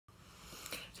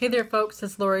Hey there folks,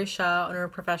 it's Lori Shaw, owner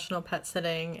of Professional Pet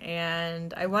Sitting,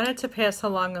 and I wanted to pass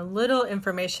along a little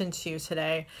information to you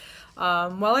today.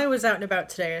 While I was out and about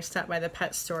today, I stopped by the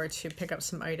pet store to pick up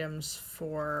some items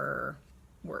for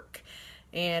work.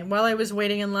 And while I was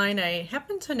waiting in line, I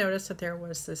happened to notice that there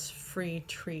was this free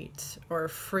treat or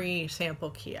free sample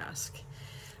kiosk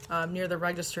near the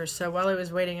register. So while I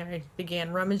was waiting, I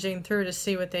began rummaging through to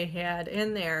see what they had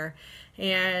in there.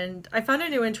 And I found a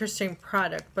new interesting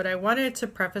product, but I wanted to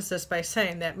preface this by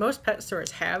saying that most pet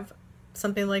stores have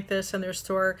something like this in their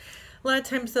store. A lot of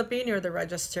times they'll be near the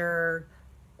register.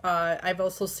 I've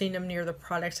also seen them near the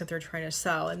products that they're trying to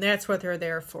sell, and that's what they're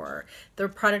there for. Their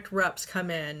product reps come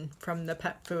in from the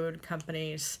pet food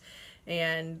companies,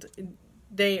 and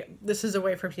this is a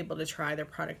way for people to try their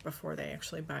product before they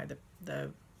actually buy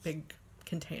the big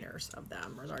containers of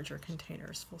them, or larger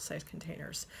containers, full-size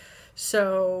containers.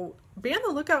 So be on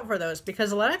the lookout for those,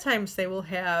 because a lot of times they will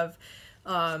have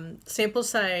sample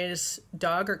size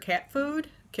dog or cat food,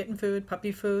 kitten food,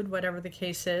 puppy food, whatever the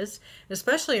case is.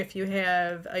 Especially if you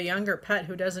have a younger pet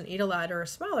who doesn't eat a lot, or a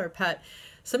smaller pet,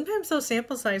 sometimes those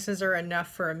sample sizes are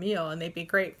enough for a meal, and they'd be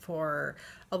great for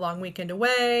a long weekend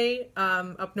away,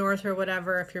 up north or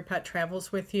whatever, if your pet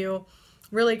travels with you.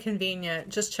 Really convenient.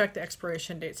 Just check the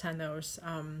expiration dates on those.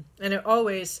 And it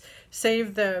always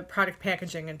save the product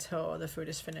packaging until the food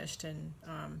is finished, and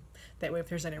that way if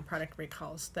there's any product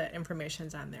recalls, the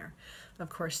information's on there, of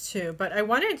course, too. But I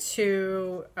wanted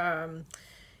to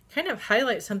kind of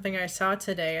highlight something I saw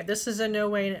today. This is in no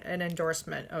way an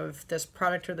endorsement of this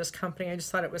product or this company. I just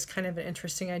thought it was kind of an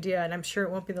interesting idea, and I'm sure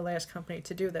it won't be the last company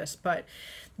to do this. But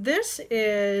this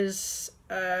is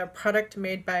a product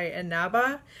made by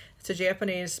Inaba. It's a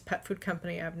Japanese pet food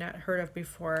company I've not heard of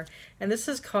before, and this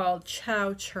is called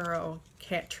Chow Churro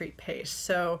Cat Treat Paste.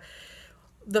 So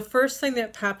the first thing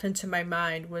that popped into my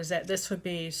mind was that this would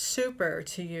be super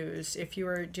to use if you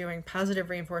were doing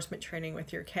positive reinforcement training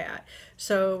with your cat.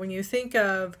 So when you think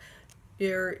of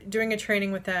you're doing a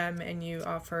training with them and you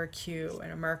offer a cue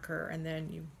and a marker and then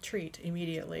you treat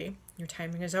immediately, your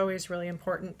timing is always really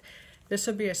important. This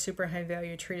would be a super high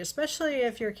value treat, especially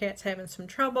if your cat's having some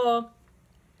trouble,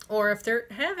 or if they're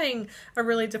having a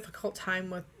really difficult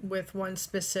time with one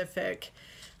specific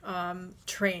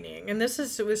training. And this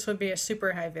would be a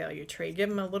super high value treat. Give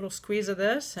them a little squeeze of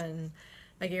this, and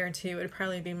I guarantee it would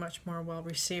probably be much more well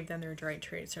received than their dry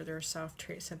treats or their soft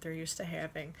treats that they're used to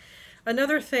having.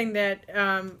 Another thing that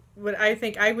what I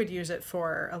think I would use it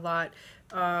for a lot,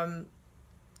 I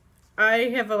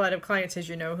have a lot of clients, as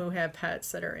you know, who have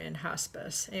pets that are in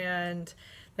hospice, and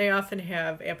they often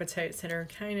have appetites that are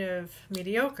kind of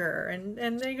mediocre,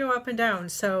 and they go up and down.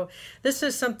 So this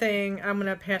is something I'm going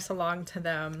to pass along to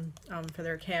them for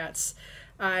their cats.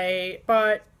 I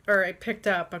picked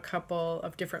up a couple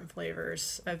of different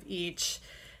flavors of each,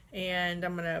 and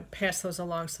I'm going to pass those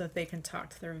along so that they can talk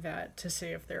to their vet to see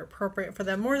if they're appropriate for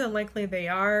them. More than likely they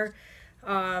are.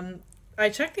 I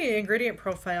checked the ingredient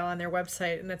profile on their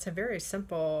website, and it's a very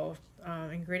simple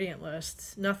ingredient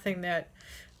list. Nothing that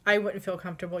I wouldn't feel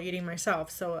comfortable eating myself,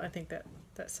 so I think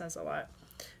that says a lot.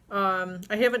 I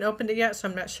haven't opened it yet, so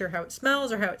I'm not sure how it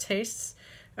smells or how it tastes,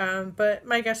 but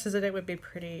my guess is that it would be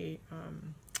pretty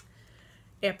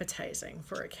appetizing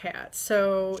for a cat.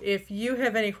 So if you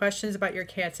have any questions about your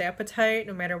cat's appetite,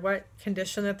 no matter what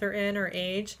condition that they're in or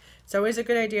age, it's always a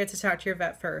good idea to talk to your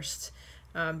vet first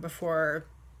before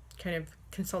kind of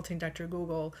consulting Dr.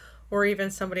 Google, or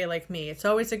even somebody like me. It's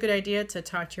always a good idea to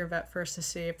talk to your vet first to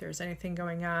see if there's anything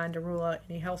going on, to rule out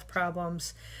any health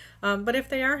problems. But if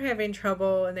they are having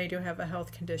trouble and they do have a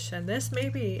health condition, this may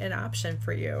be an option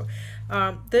for you.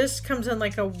 This comes in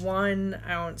like a 1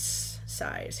 ounce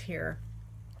size here.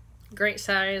 Great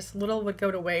size, little would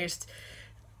go to waste.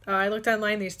 I looked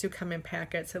online, these do come in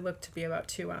packets. They look to be about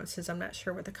 2 ounces. I'm not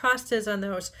sure what the cost is on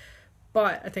those,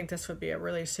 but I think this would be a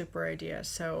really super idea.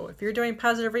 So if you're doing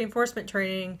positive reinforcement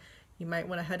training, you might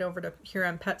want to head over to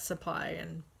Huron Pet Supply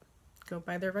and go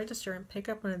by their register and pick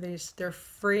up one of these. They're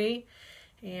free,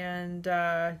 and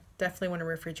definitely want to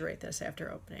refrigerate this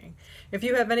after opening. If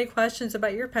you have any questions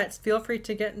about your pets, feel free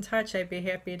to get in touch. I'd be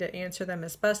happy to answer them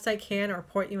as best I can or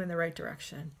point you in the right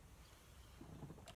direction.